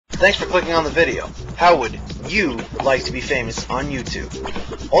Thanks for clicking on the video. How would you like to be famous on YouTube?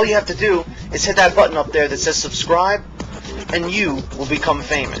 All you have to do is hit that button up there that says subscribe, and you will become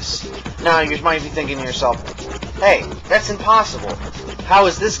famous. Now you might be thinking to yourself, hey, that's impossible. How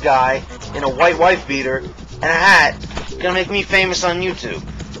is this guy in a white wife beater and a hat gonna make me famous on YouTube?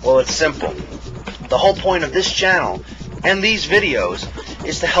 Well, it's simple. The whole point of this channel and these videos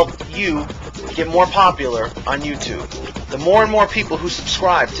is to help you get more popular on YouTube. The more and more people who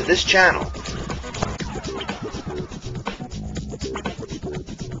subscribe to this channel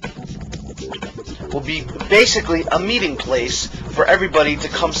will be basically a meeting place for everybody to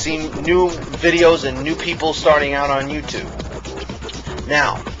come see new videos and new people starting out on YouTube.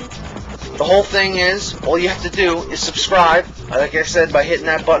 Now, the whole thing is, all you have to do is subscribe, like I said, by hitting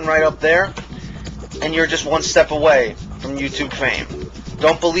that button right up there, and you're just one step away from YouTube fame.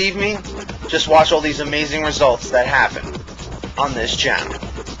 Don't believe me? Just watch all these amazing results that happen on this channel.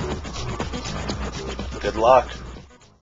 Good luck.